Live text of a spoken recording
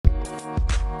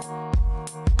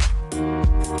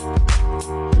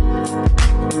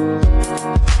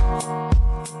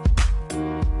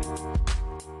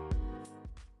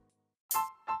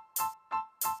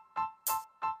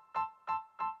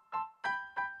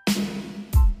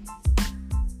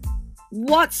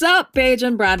What's up, page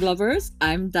and brand lovers?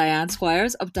 I'm Diane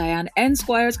Squires of Diane N.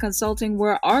 Squires Consulting,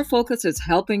 where our focus is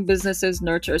helping businesses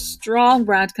nurture strong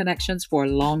brand connections for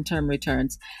long term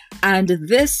returns. And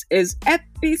this is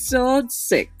episode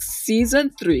 6,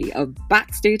 season 3 of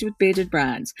Backstage with Page and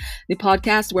Brands, the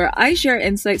podcast where I share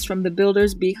insights from the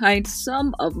builders behind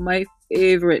some of my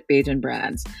favorite page and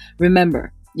brands.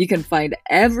 Remember, you can find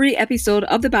every episode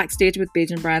of the Backstage with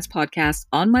Page and Brands podcast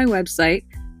on my website,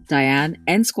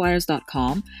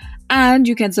 DianeNSquires.com, and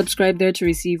you can subscribe there to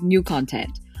receive new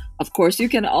content. Of course, you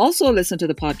can also listen to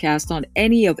the podcast on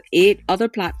any of 8 other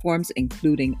platforms,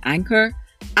 including Anchor,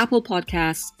 Apple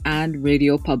Podcasts, and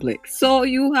Radio Public. So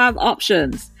you have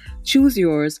options. Choose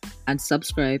yours and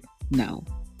subscribe now.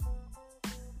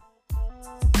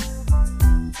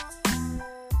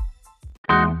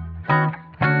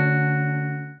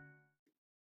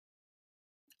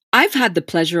 I've had the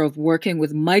pleasure of working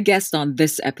with my guest on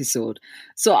this episode,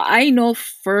 so I know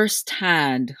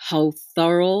firsthand how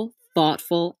thorough,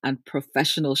 thoughtful, and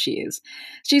professional she is.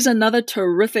 She's another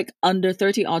terrific under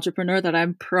 30 entrepreneur that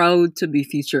I'm proud to be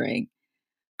featuring.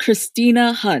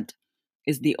 Christina Hunt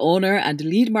is the owner and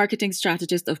lead marketing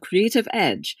strategist of Creative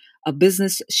Edge, a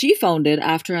business she founded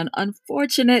after an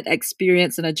unfortunate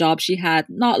experience in a job she had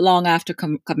not long after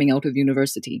coming out of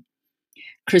university.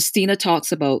 Christina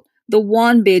talks about the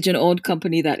one Bajan-owned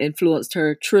company that influenced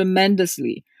her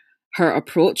tremendously, her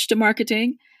approach to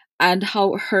marketing, and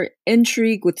how her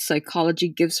intrigue with psychology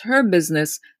gives her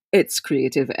business its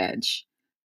creative edge.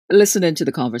 Listen into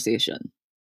the conversation.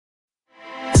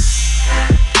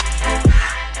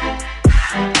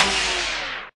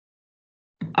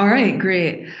 All right,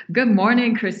 great. Good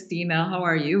morning, Christina. How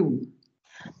are you?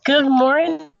 Good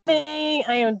morning. I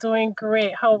am doing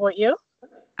great. How about you?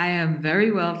 I am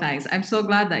very well, thanks. I'm so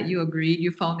glad that you agreed.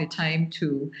 You found the time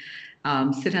to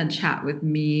sit and chat with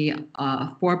me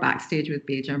for Backstage with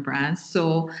Page and Brands.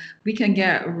 So we can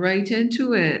get right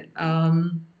into it.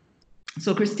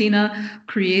 So Christina,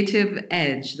 Creative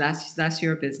Edge, that's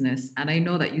your business. And I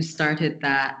know that you started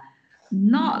that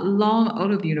not long out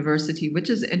of university,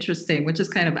 which is interesting, which is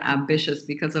kind of ambitious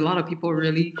because a lot of people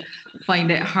really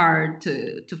find it hard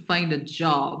to find a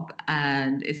job,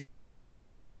 and it's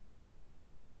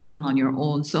on your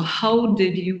own. So how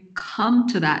did you come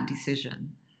to that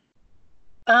decision?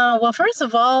 Well, first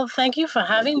of all, thank you for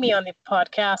having me on the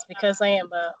podcast because I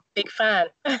am a big fan.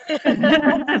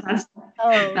 that's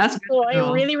that's good So to I'm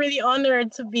know. really, really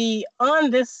honored to be on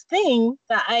this thing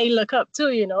that I look up to,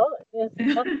 That's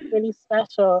really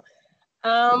special.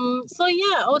 So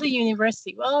yeah, out of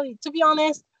university. Well, to be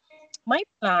honest, my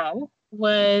plan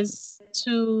was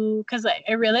because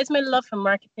I realized my love for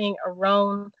marketing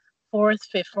around 4th,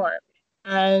 5th form.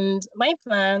 And my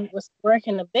plan was to work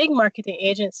in a big marketing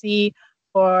agency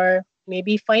for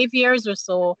maybe 5 years or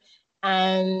so.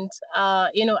 And,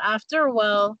 after a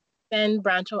while, then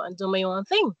branch out and do my own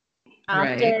thing.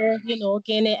 Right. After,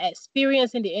 gaining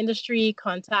experience in the industry,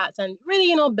 contacts, and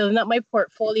really, building up my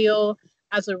portfolio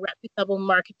as a reputable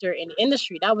marketer in the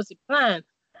industry. That was the plan.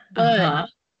 But Uh-huh.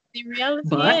 the reality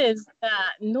But is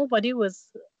that nobody was,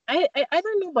 either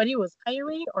nobody was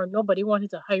hiring or nobody wanted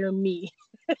to hire me.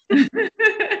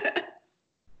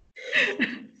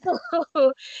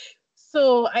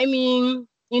 So, I mean,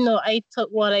 I took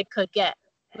what I could get,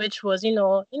 which was,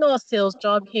 a sales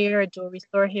job here, a jewelry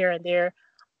store here and there,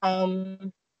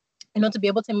 um, to be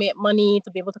able to make money,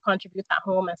 to be able to contribute at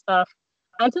home and stuff,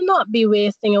 and to not be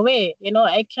wasting away.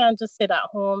 I can't just sit at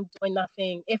home doing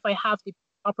nothing if I have the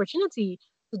opportunity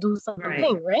to do right.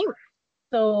 something, right?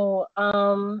 So,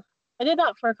 I did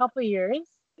that for a couple of years,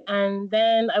 and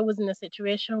then I was in a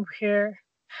situation where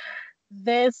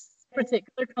this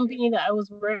particular company that I was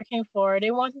working for,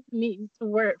 they wanted me to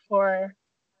work for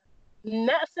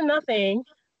next to nothing,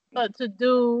 but to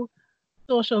do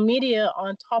social media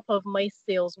on top of my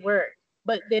sales work.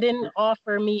 But they didn't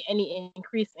offer me any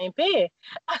increase in pay.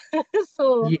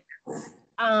 so Yes.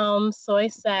 so I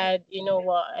said, you know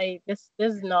what, this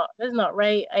is not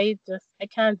right. I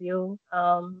can't deal.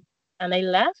 And I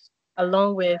left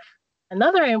along with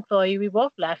another employee. We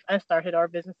both left and started our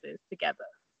businesses together.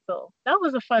 So that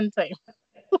was a fun time.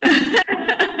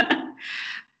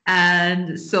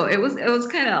 And so it was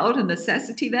kind of out of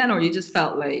necessity then, or you just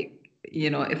felt like,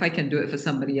 if I can do it for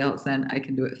somebody else, then I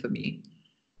can do it for me.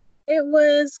 It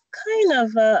was kind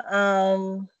of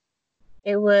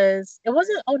it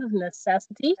wasn't out of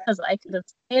necessity because I could have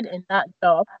stayed in that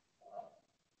job.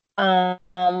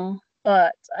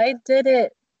 But I did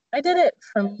it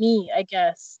for me, I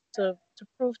guess, to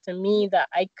prove to me that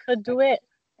I could do it.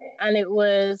 And it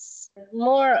was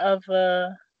more of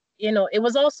it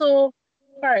was also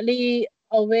partly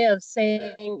a way of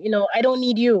saying, I don't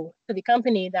need you to the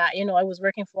company that, I was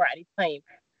working for at the time.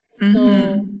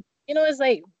 So, Mm-hmm. it's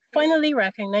like finally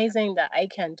recognizing that I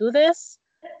can do this.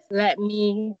 Let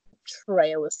me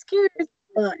try. I was scared,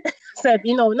 but said,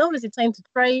 now is the time to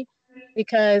try,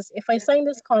 because if I sign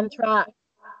this contract,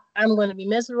 I'm going to be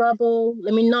miserable.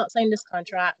 Let me not sign this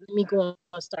contract. Let me go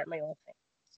and start my own thing.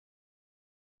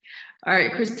 All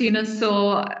right, Christina.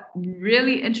 So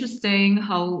really interesting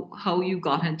how you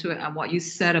got into it and what you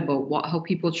said about how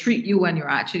people treat you when you're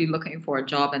actually looking for a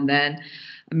job, and then,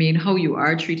 I mean, how you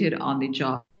are treated on the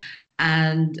job.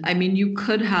 And I mean, you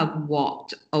could have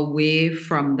walked away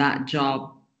from that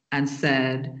job and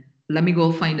said, "Let me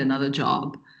go find another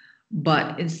job."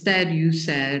 But instead, you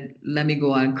said, "Let me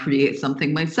go and create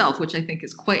something myself," which I think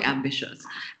is quite ambitious.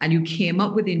 And you came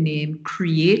up with the name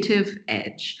Creative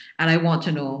Edge. And I want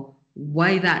to know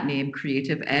why that name,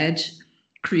 Creative Edge.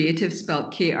 Creative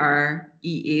spelled Kreativ,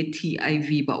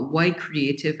 but why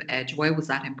Creative Edge? Why was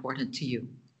that important to you?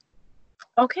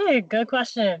 Okay, good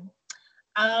question.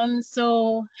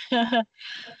 So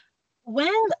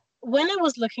when I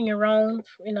was looking around,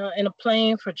 and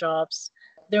applying for jobs,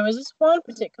 there was this one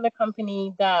particular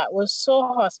company that was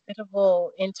so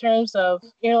hospitable in terms of,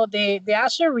 they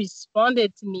actually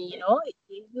responded to me.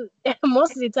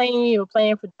 Most of the time you're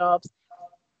applying for jobs,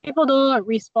 people don't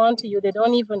respond to you. They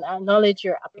don't even acknowledge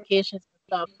your applications and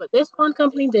stuff. But this one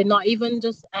company did not even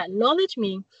just acknowledge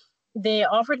me. They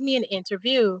offered me an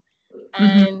interview,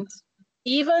 Mm-hmm. and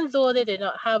even though they did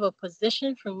not have a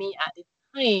position for me at the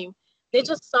time, they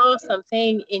just saw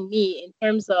something in me in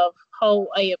terms of how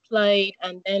I applied,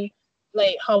 and then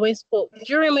like how I spoke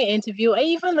during my interview. I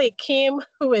even like came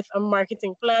with a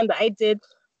marketing plan that I did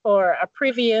for a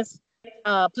previous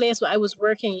place where I was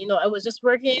working. I was just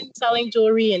working selling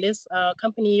jewelry in this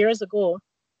company years ago,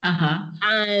 Uh-huh.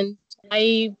 and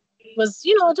I was,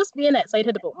 just being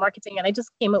excited about marketing, and I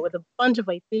just came up with a bunch of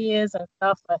ideas and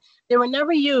stuff, but they were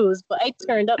never used. But I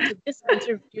turned up to this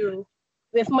interview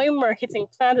with my marketing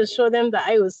plan to show them that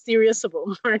I was serious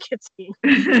about marketing.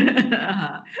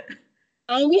 Uh-huh.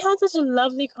 And we had such a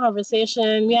lovely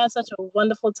conversation. We had such a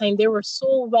wonderful time. They were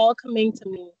so welcoming to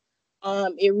me.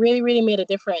 It really, really made a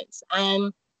difference.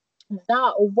 And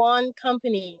that one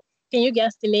company, can you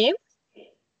guess the name?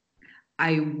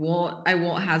 I won't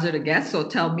hazard a guess, so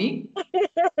tell me.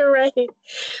 Right.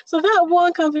 So that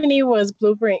one company was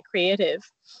Blueprint Creative.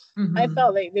 I felt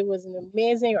Mm-hmm. like there was an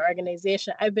amazing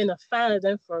organization. I've been a fan of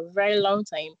them for a very long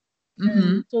time. And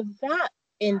Mm-hmm. so that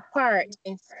in part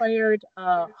inspired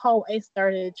how I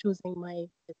started choosing my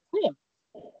business name.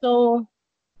 So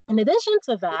in addition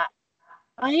to that,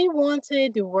 I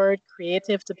wanted the word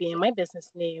creative to be in my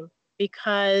business name,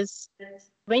 because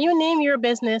when you name your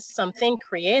business something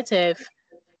creative,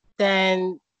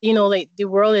 then like the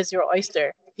world is your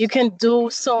oyster. You can do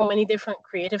so many different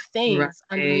creative things Right.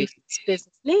 underneath this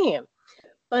business name.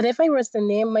 But if I was to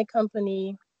name my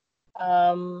company,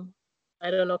 um,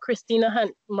 I don't know, Christina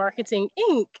Hunt Marketing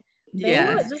Inc., then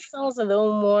it Yes. just sounds a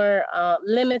little more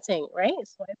limiting, right?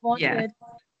 So Yes.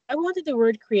 I wanted the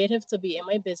word creative to be in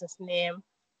my business name,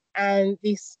 and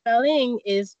the spelling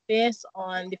is based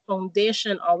on the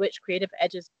foundation on which Creative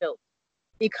Edge is built.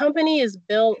 The company is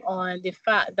built on the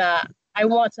fact that I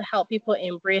want to help people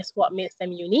embrace what makes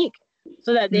them unique,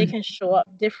 so that they Mhm. can show up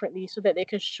differently, so that they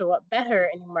can show up better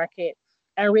in the market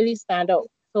and really stand out.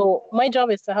 So my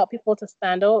job is to help people to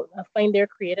stand out and find their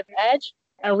creative edge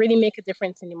and really make a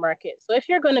difference in the market. So if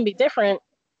you're going to be different,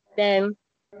 then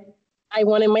I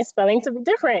wanted my spelling to be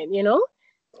different.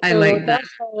 I So like that.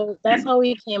 that's how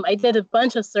we came. I did a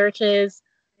bunch of searches.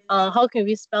 How can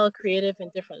we spell creative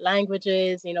in different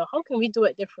languages? How can we do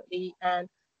it differently? And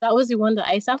that was the one that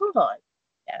I settled on.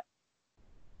 Yeah.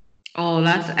 Oh,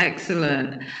 that's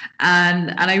excellent.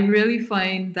 And I really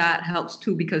find that helps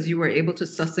too, because you were able to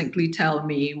succinctly tell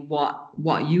me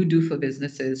what you do for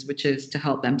businesses, which is to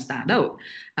help them stand out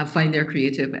and find their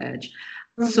creative edge.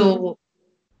 Mm-hmm. So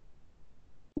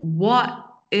what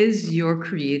is your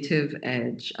creative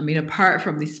edge? I mean, apart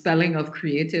from the spelling of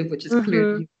creative, which is Mm-hmm.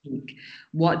 clearly unique,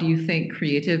 what do you think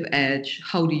creative edge,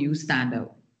 how do you stand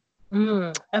out?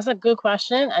 That's a good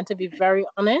question. And to be very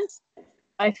honest,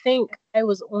 I think I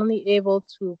was only able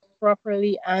to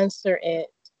properly answer it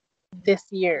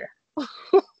this year.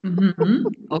 Hmm.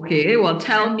 Okay, well,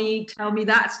 tell me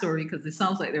that story, because it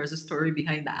sounds like there's a story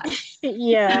behind that.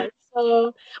 Yeah.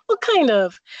 So, well, kind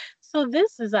of. So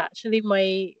this is actually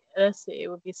my, let's see, it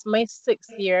would be my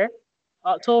sixth year.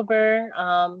 October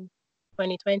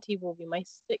 2020 will be my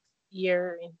sixth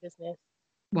year in business.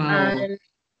 Wow.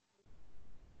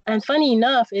 And funny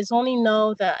enough, it's only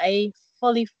now that I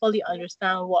fully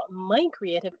understand what my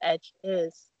creative edge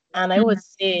is. And I would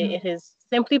say it is,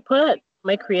 simply put,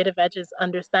 my creative edge is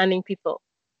understanding people.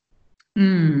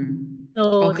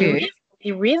 So Okay.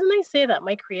 the reason I say that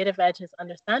my creative edge is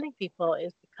understanding people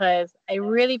is because I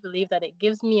really believe that it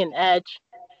gives me an edge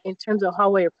in terms of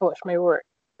how I approach my work.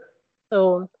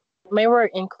 So my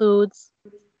work includes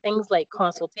things like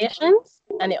consultations,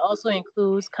 and it also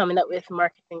includes coming up with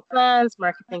marketing plans,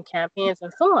 marketing campaigns,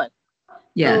 and so on.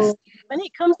 Yes. So when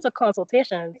it comes to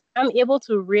consultations, I'm able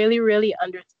to really, really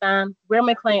understand where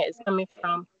my client is coming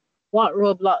from, what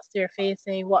roadblocks they're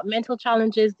facing, what mental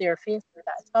challenges they're facing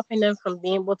that's stopping them from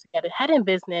being able to get ahead in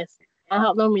business and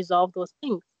help them resolve those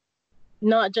things.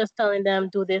 Not just telling them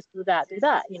do this, do that,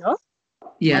 you know?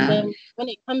 And Yeah. then when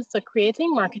it comes to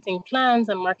creating marketing plans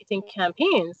and marketing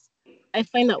campaigns, I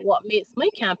find that what makes my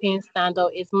campaign stand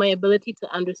out is my ability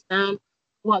to understand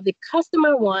what the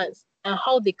customer wants and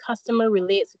how the customer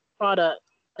relates to the product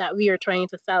that we are trying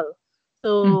to sell. Mm.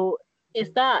 So it's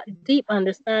that deep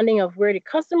understanding of where the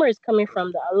customer is coming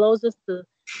from that allows us to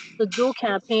do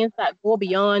campaigns that go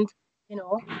beyond, you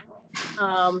know,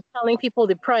 telling people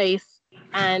the price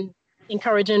and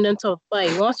encouraging them to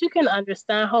buy. Once you can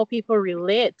understand how people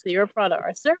relate to your product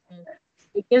or service,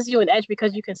 it gives you an edge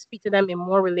because you can speak to them in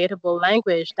more relatable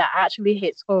language that actually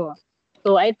hits home.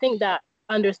 So I think that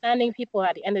understanding people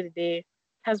at the end of the day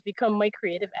has become my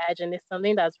creative edge, and it's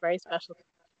something that's very special.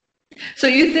 So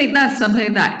you think that's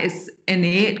something that is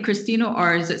innate, Christina,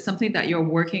 or is it something that you're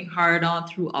working hard on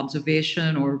through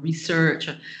observation or research?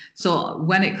 So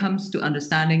when it comes to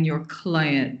understanding your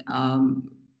client,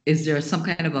 is there some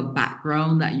kind of a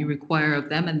background that you require of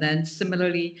them? And then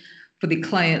similarly, for the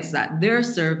clients that they're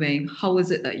serving, how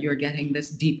is it that you're getting this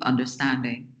deep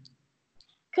understanding?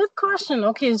 Good question.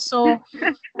 Okay, so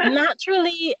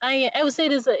naturally, I would say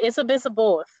it's a bit of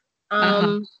both.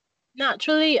 Uh-huh.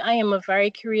 Naturally, I am a very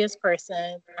curious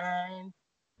person, and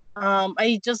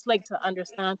I just like to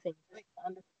understand things. I like to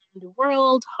understand the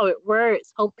world, how it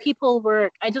works, how people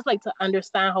work. I just like to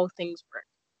understand how things work.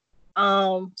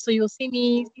 So you'll see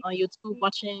me on YouTube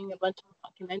watching a bunch of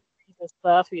documentaries and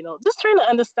stuff, you know, just trying to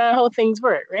understand how things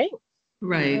work, right?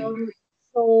 Right. Um,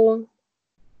 so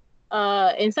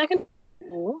in secondary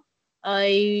school,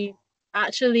 I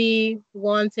actually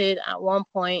wanted at one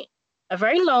point, a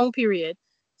very long period,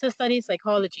 to study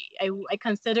psychology. I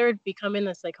considered becoming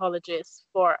a psychologist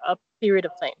for a period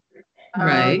of time.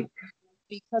 Right.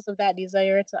 Because of that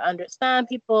desire to understand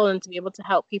people and to be able to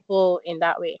help people in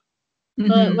that way. But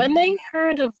Mm-hmm. when I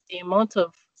heard of the amount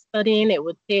of studying it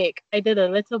would take, I did a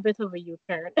little bit of a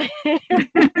U-turn.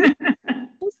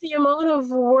 Just the amount of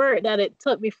work that it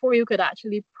took before you could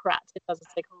actually practice as a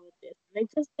psychologist. And I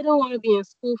just didn't want to be in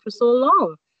school for so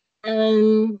long.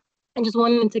 And I just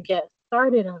wanted to get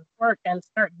started and work and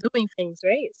start doing things,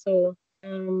 right? So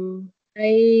um,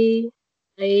 I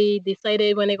I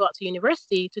decided when I got to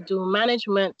university to do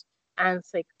management and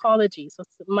psychology. So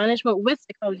management with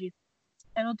psychology.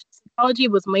 Psychology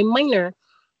was my minor,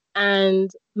 and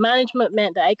management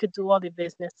meant that I could do all the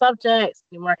business subjects,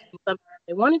 the marketing subjects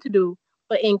I wanted to do,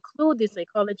 but include the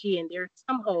psychology in there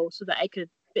somehow so that I could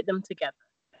fit them together.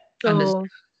 Understood.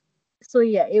 So, so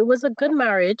yeah, it was a good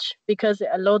marriage because it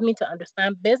allowed me to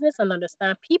understand business and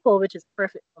understand people, which is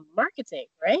perfect for marketing,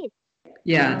 right?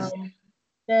 Yes. Um,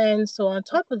 then, so on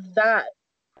top of that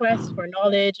quest for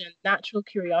knowledge and natural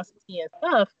curiosity and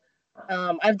stuff,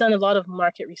 I've done a lot of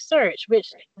market research,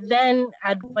 which then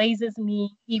advises me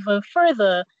even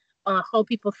further on how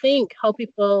people think, how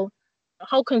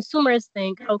consumers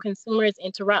think, how consumers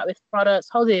interact with products,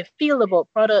 how they feel about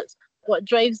products, what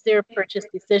drives their purchase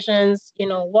decisions, you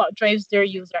know, what drives their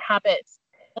user habits,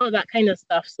 all that kind of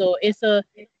stuff. So it's a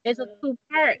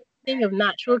two-part thing of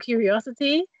natural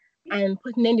curiosity and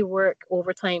putting in the work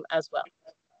over time as well.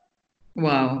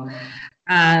 Wow.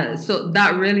 So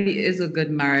that really is a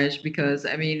good marriage because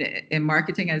I mean, in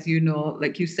marketing, as you know,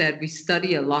 like you said, we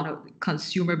study a lot of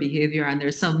consumer behavior, and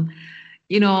there's some,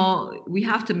 we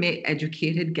have to make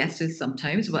educated guesses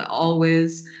sometimes, but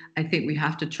always I think we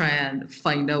have to try and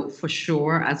find out for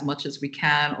sure as much as we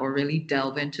can, or really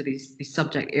delve into the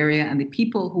subject area and the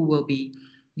people who will be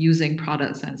using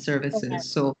products and services. Okay.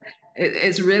 So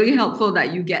it's really helpful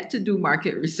that you get to do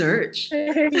market research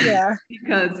Yeah,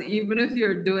 because even if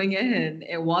you're doing it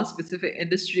in one specific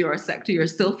industry or sector, you're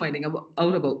still finding out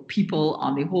about people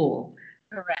on the whole.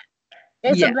 correct.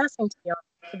 It's a Yeah. blessing to be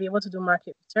honest, to be able to do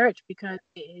market research because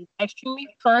it is extremely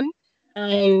fun,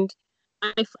 and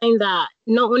I find that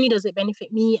not only does it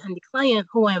benefit me and the client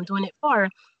who I am doing it for,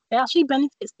 it actually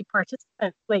benefits the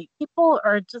participants. Like people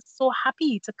are just so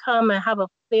happy to come and have a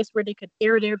place where they could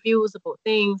air their views about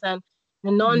things and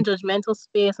the non-judgmental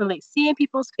space, and like seeing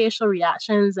people's facial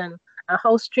reactions and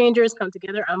how strangers come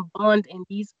together and bond in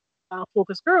these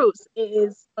focus groups. It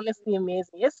is honestly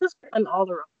amazing. It's just fun all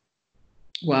around.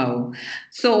 Wow.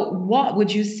 So what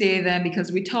would you say then?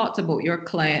 Because we talked about your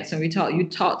clients and you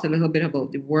talked a little bit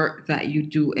about the work that you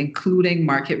do, including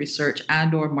market research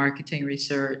and or marketing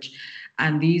research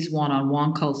and these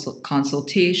one-on-one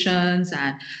consultations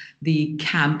and the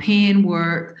campaign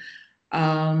work.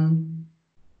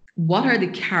 What are the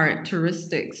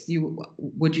characteristics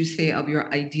would you say of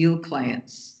your ideal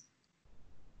clients?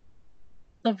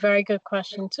 A very good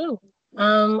question too.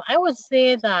 I would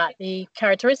say that the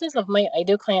characteristics of my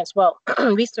ideal clients, well,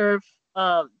 we serve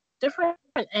different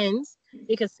ends.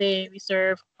 You could say we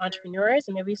serve entrepreneurs,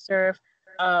 and then we serve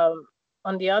um,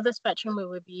 on the other spectrum, it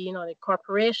would be, the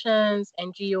corporations,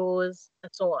 NGOs,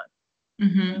 and so on.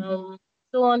 Mm-hmm.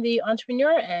 So on the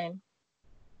entrepreneur end,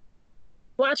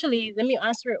 well, actually, let me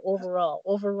answer it overall.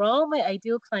 Overall, my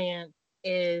ideal client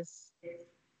is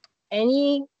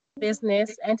any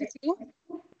business entity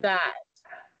that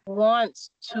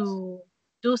wants to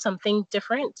do something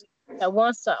different, that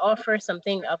wants to offer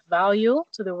something of value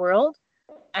to the world,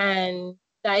 and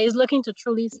that is looking to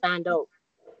truly stand out.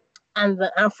 And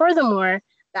furthermore,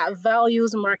 that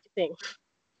values marketing.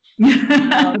 Very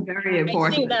I think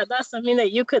important. that that's something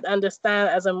that you could understand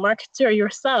as a marketer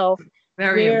yourself,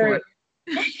 Very where, important.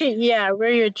 yeah,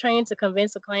 where you're trying to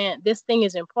convince a client this thing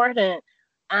is important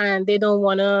and they don't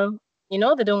want to, they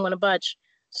don't want to budge.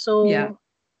 Yeah. So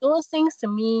those things to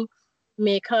me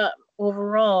make up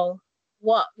overall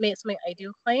what makes my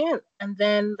ideal client. And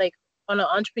then like on an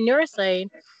entrepreneur side,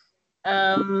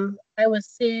 I would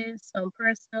say some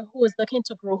person who is looking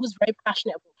to grow, who's very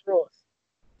passionate about growth.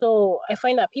 So I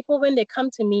find that people, when they come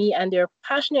to me and they're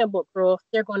passionate about growth,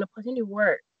 they're going to put in the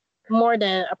work more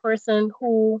than a person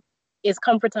who is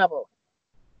comfortable.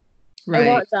 I Right.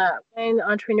 want that when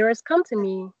entrepreneurs come to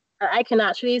me, I can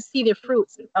actually see the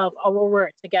fruits of our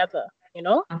work together,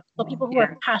 So people who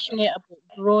are Yeah. passionate about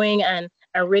growing and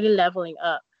are really leveling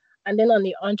up. And then on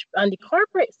the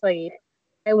corporate side,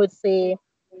 I would say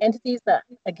entities that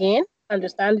again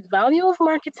understand the value of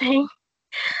marketing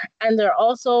and they're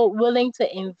also willing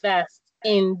to invest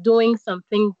in doing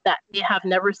something that they have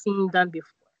never seen done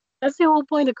before. That's the whole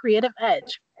point of Creative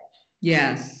Edge.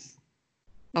 Yes.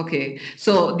 Okay.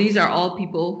 So these are all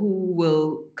people who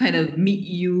will kind of meet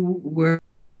you where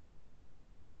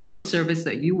service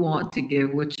that you want to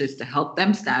give, which is to help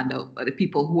them stand out, but the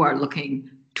people who are looking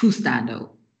to stand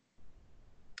out.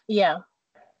 Yeah.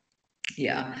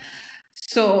 Yeah.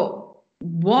 So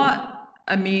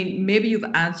I mean, maybe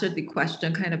you've answered the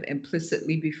question kind of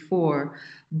implicitly before,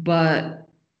 but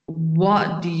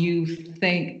what do you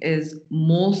think is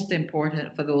most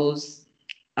important for those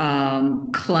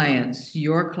clients,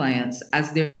 your clients,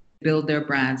 as they build their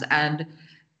brands, and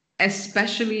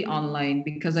especially online?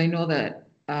 Because I know that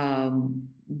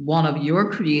one of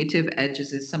your creative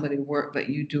edges is some of the work that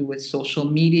you do with social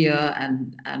media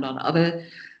and on other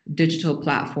digital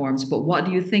platforms. But what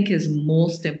do you think is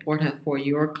most important for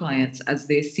your clients as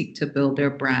they seek to build their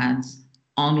brands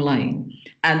online?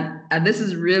 And this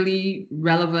is really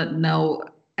relevant now,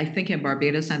 I think, in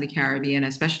Barbados and the Caribbean,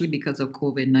 especially because of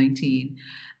COVID-19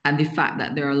 and the fact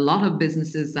that there are a lot of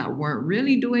businesses that weren't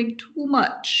really doing too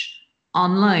much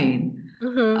online.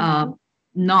 Mm-hmm.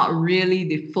 Not really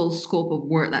the full scope of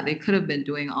work that they could have been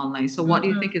doing online. So, what do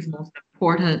you Mm-hmm. think is most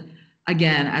important,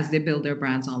 again, as they build their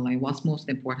brands online? What's most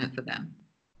important for them?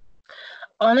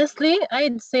 Honestly,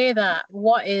 I'd say that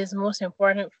what is most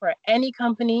important for any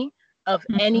company of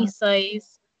any Mhm.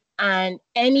 size and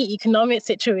any economic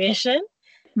situation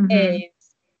Mhm.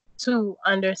 is to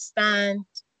understand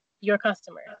your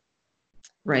customer.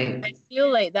 Right. I feel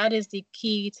like that is the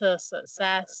key to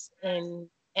success in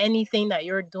anything that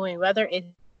you're doing, whether it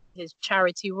is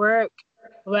charity work,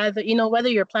 whether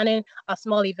you're planning a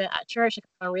small event at church, like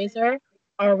a fundraiser,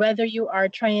 or whether you are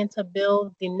trying to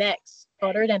build the next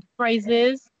other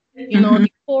enterprises. Mhm.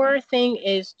 The core thing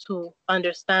is to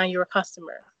understand your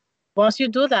customer. Once you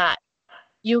do that,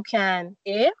 you can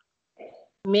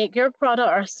make your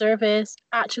product or service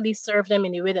actually serve them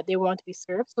in the way that they want to be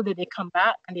served so that they come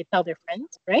back and they tell their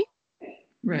friends, right?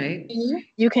 Right.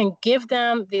 You can give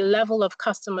them the level of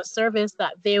customer service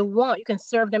that they want. You can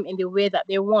serve them in the way that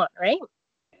they want, right?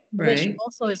 Which Right.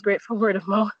 also is great for word of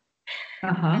mouth.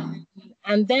 Uh-huh.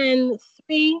 And then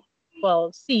C,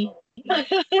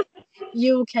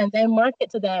 you can then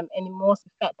market to them in the most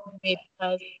effective way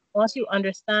because once you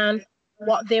understand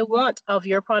what they want of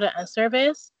your product and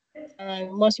service,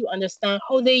 and once you understand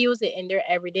how they use it in their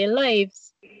everyday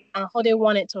lives and how they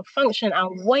want it to function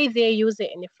and why they use it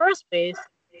in the first place,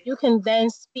 you can then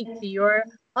speak to your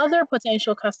other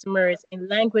potential customers in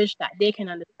language that they can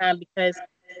understand, because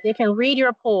they can read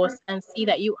your post and see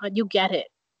that you get it.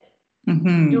 You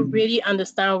Mm-hmm. really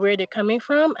understand where they're coming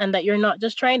from, and that you're not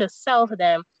just trying to sell to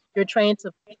them, you're trying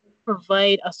to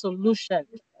provide a solution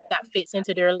that fits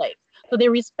into their life. So they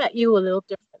respect you a little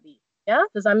differently. Yeah,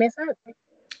 does that make sense?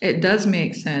 It does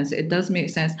make sense. It does make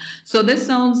sense. So this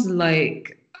sounds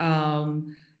like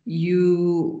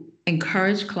you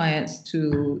encourage clients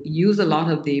to use a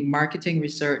lot of the marketing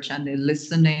research and the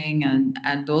listening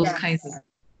and those kinds of Yes.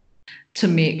 to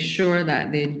make sure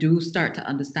that they do start to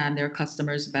understand their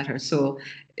customers better. So,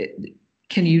 it,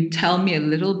 can you tell me a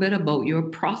little bit about your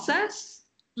process?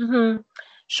 Mm-hmm.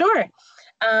 Sure.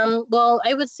 Well,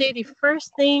 I would say the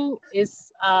first thing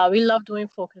is we love doing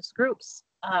focus groups.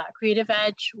 Creative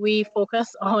Edge, we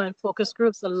focus on focus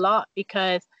groups a lot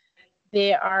because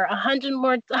they are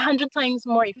 100 times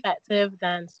more effective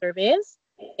than surveys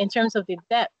in terms of the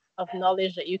depth of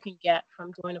knowledge that you can get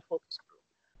from doing a focus group.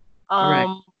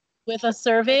 Right. With a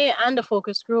survey and a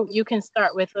focus group, you can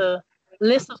start with a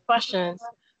list of questions,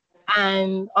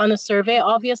 and on a survey,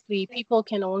 obviously, people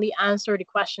can only answer the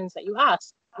questions that you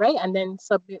ask, right? And then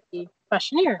submit the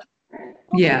questionnaire.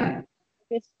 Yeah.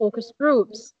 With focus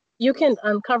groups, you can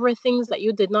uncover things that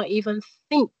you did not even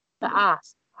think to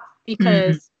ask, Mm,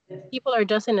 because people are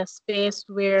just in a space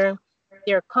where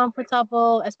they're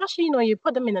comfortable, especially, you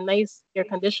put them in a nice air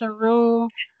conditioned room.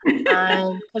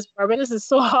 And because Barbados is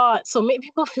so hot, so make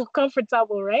people feel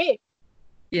comfortable, right?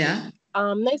 yeah.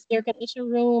 Nice air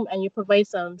conditioned room, and you provide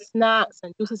some snacks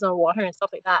and juices and water and stuff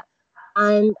like that,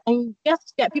 and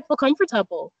just get people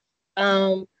comfortable.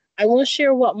 Um, I won't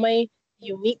share what my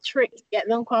unique trick to get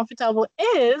them comfortable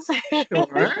is,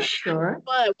 Sure. Sure.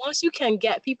 but once you can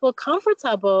get people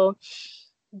comfortable,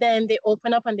 then they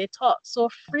open up and they talk so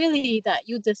freely that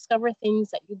you discover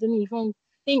things that you didn't even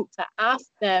think to ask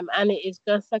them, and it is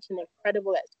just such an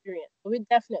incredible experience. So we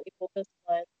definitely focus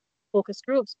on focus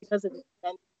groups because of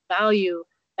the value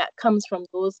that comes from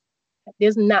those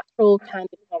this natural kind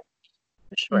of conversation,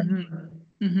 for sure.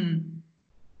 Mm-hmm. Mm-hmm.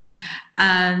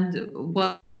 And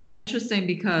well, interesting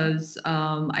because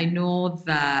I know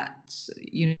that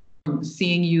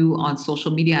seeing you on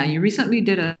social media, and you recently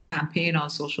did a campaign on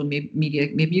social media.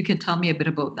 Maybe you can tell me a bit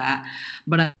about that.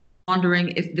 But I'm wondering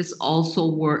if this also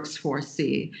works for,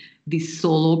 say, the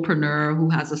solopreneur who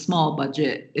has a small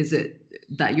budget. Is it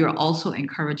that you're also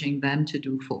encouraging them to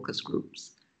do focus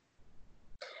groups?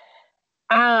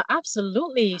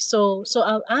 Absolutely. So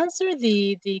I'll answer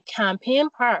the campaign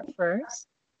part first.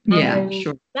 Yeah, And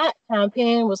sure. that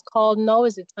campaign was called Now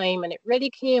is the Time, and it really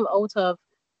came out of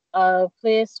a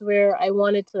place where I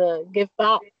wanted to give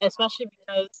back, especially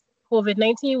because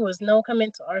COVID-19 was now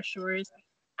coming to our shores,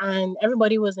 and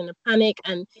everybody was in a panic,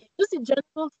 and just the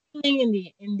general feeling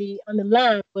in the on the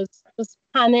land was just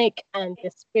panic and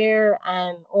despair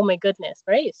and oh my goodness,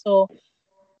 right? So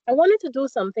I wanted to do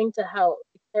something to help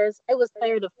because I was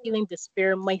tired of feeling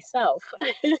despair myself.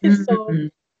 So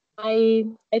Mhm.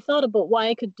 I thought about what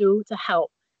I could do to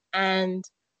help, and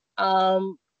I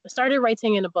started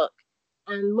writing in a book.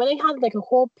 And when I had like a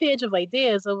whole page of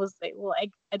ideas, I was like, well,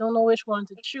 I don't know which one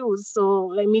to choose. So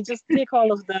let me just take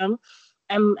all of them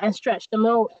and stretch them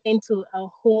out into a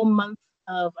whole month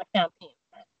of a campaign.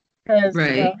 Because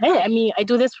Right. hey, I mean, I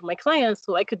do this for my clients,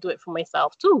 so I could do it for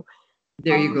myself too.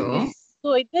 There you go.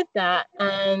 So I did that,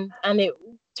 and it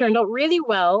turned out really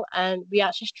well, and we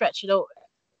actually stretched it out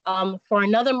for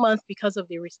another month because of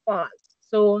the response.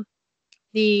 So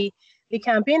the the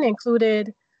campaign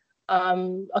included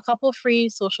a couple free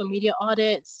social media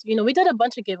audits. We did a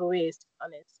bunch of giveaways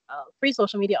on it. Free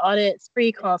social media audits,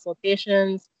 free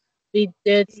consultations. We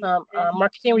did some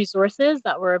marketing resources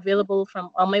that were available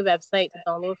from on my website to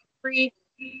download for free.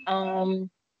 Um,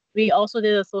 we also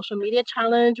did a social media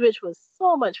challenge, which was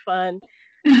so much fun.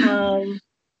 Um,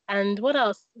 and what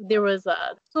else? There was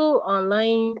a two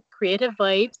online creative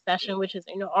vibe session, which is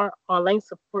our online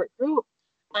support group,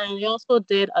 and we also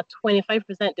did a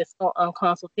 25% discount on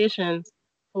consultations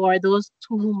for those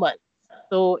 2 months.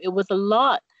 So it was a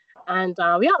lot, and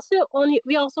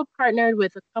we also partnered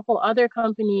with a couple other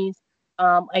companies.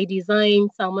 I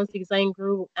designed Salmon's Design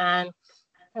Group and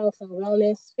health and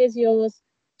wellness physios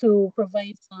to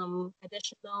provide some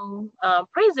additional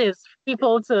prizes for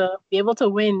people to be able to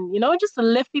win, just to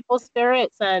lift people's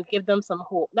spirits and give them some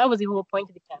hope. That was the whole point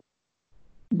of the camp.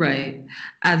 Right.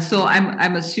 And so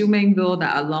I'm assuming though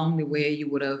that along the way you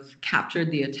would have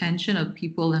captured the attention of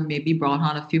people and maybe brought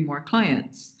on a few more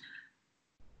clients.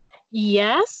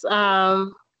 Yes,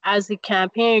 as the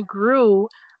campaign grew,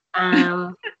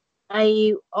 um,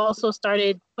 I also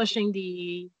started pushing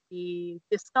the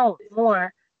discount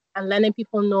more. and letting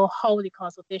people know how the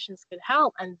consultations could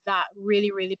help. And that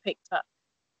really, really picked up.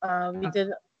 We did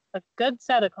a good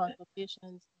set of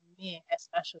consultations, me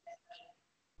especially.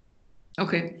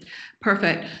 Okay,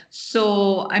 perfect.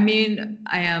 So, I mean,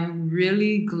 I am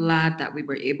really glad that we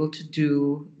were able to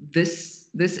do this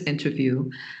interview,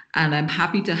 and I'm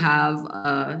happy to have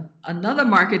another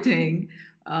marketing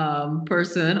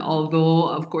person. Although,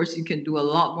 of course, you can do a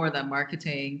lot more than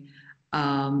marketing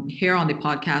here on the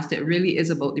podcast. It really is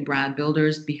about the brand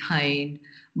builders behind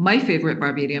my favorite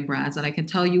Barbadian brands, and I can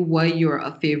tell you why you're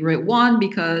a favorite one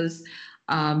because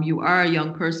you are a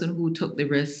young person who took the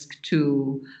risk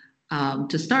to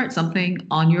start something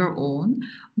on your own,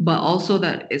 but also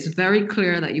that it's very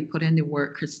clear that you put in the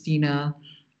work, Christina,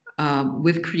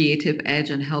 with Creative Edge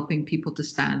and helping people to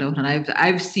stand out. And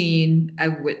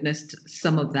I've witnessed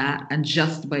some of that, and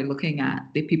just by looking at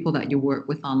the people that you work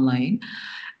with online.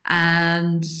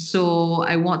 And so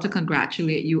I want to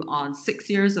congratulate you on 6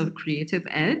 years of Creative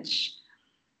Edge.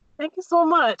 Thank you so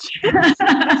much. It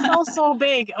sounds so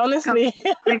big, honestly.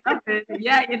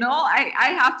 Yeah,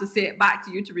 I have to say it back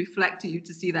to you to reflect to you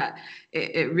to see that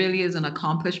it really is an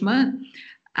accomplishment.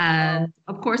 And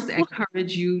of course, to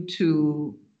encourage you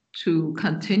to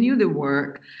continue the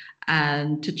work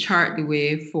and to chart the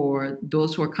way for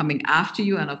those who are coming after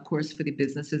you, and of course for the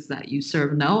businesses that you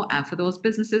serve now and for those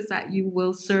businesses that you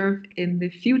will serve in the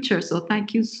future. So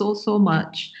thank you so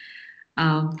much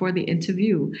for the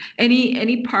interview.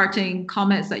 Any parting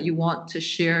comments that you want to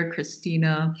share,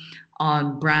 Christina,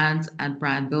 on brands and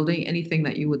brand building? Anything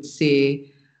that you would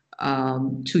say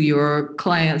to your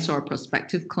clients or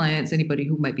prospective clients, anybody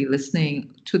who might be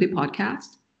listening to the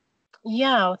podcast?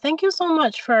 Yeah, thank you so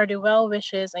much for the well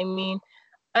wishes. I mean,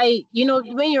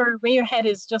 when your head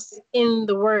is just in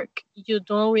the work, you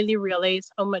don't really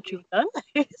realize how much you've done.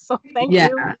 So thank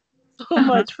you so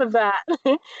much for that.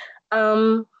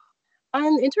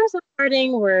 And in terms of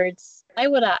parting words, I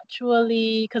would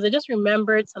actually, because I just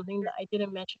remembered something that I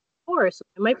didn't mention before. So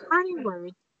in my parting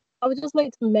words, I would just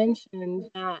like to mention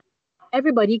that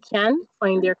everybody can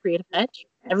find their creative edge.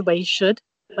 Everybody should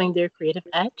find their creative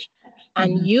edge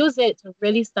and use it to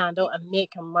really stand out and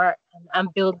make a mark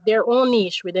and build their own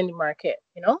niche within the market,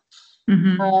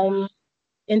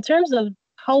 In terms of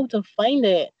how to find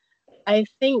it, I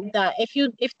think that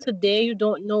if today you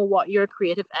don't know what your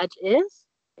creative edge is,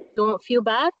 don't feel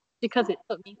bad because it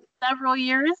took me several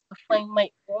years to find my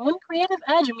own creative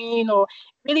edge. I mean,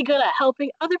 really good at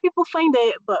helping other people find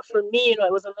it, but for me,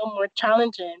 it was a little more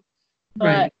challenging.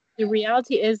 But the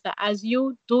reality is that as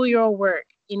you do your work,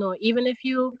 even if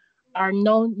you are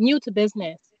new to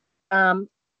business, and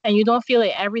you don't feel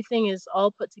like everything is all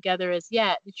put together as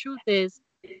yet, the truth is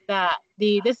that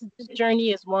this journey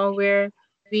is one where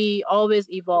we always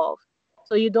evolve.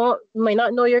 So you might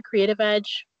not know your creative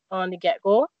edge on the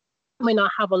get-go, might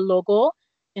not have a logo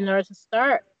in order to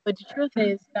start, but the truth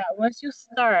is that once you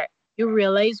start, you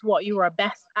realize what you are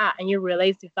best at and you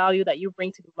realize the value that you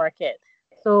bring to the market.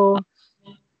 So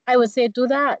I would say do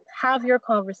that. Have your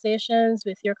conversations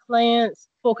with your clients.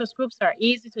 Focus groups are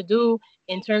easy to do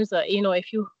in terms of,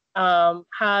 if you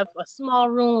have a small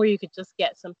room where you could just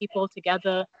get some people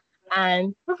together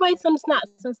and provide some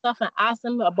snacks and stuff and ask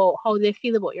them about how they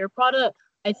feel about your product,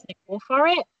 I say go for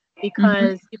it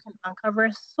because you can uncover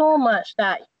so much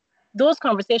that those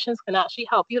conversations can actually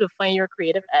help you to find your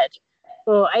creative edge.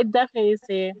 So I definitely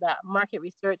say that market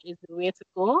research is the way to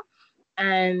go.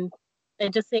 And I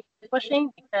just say pushing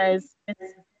because it's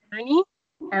a journey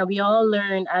and we all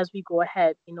learn as we go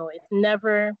ahead. It's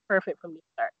never perfect from the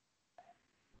start.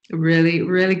 Really,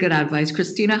 really good advice.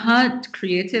 Christina Hunt,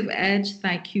 Creative Edge,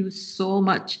 thank you so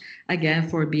much again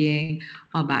for being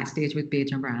on Backstage with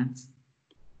Bajan Brands.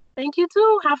 Thank you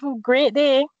too. Have a great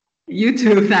day. You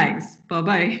too. Thanks.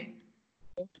 Bye-bye.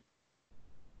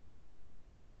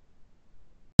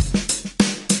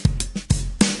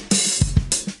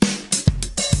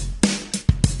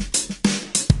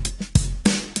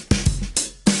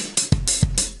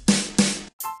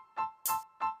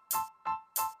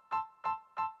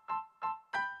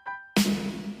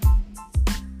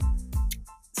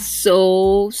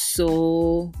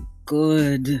 So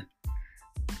good.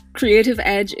 Creative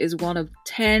Edge is one of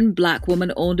 10 Black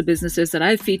woman-owned businesses that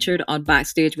I've featured on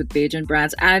Backstage with Bajan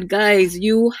Brands. And guys,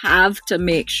 you have to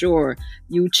make sure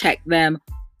you check them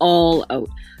all out.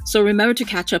 So remember to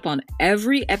catch up on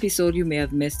every episode you may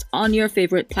have missed on your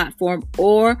favorite platform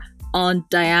or on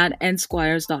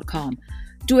DianeNSquires.com.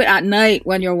 Do it at night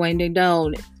when you're winding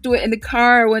down. Do it in the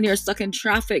car when you're stuck in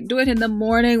traffic. Do it in the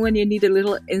morning when you need a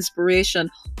little inspiration.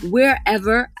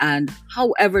 Wherever and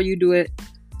however you do it,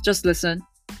 just listen.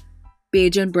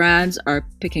 Bajan brands are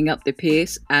picking up the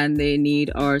pace and they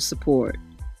need our support.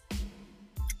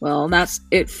 Well, that's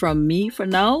it from me for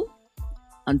now.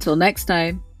 Until next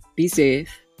time, be safe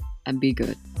and be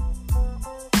good.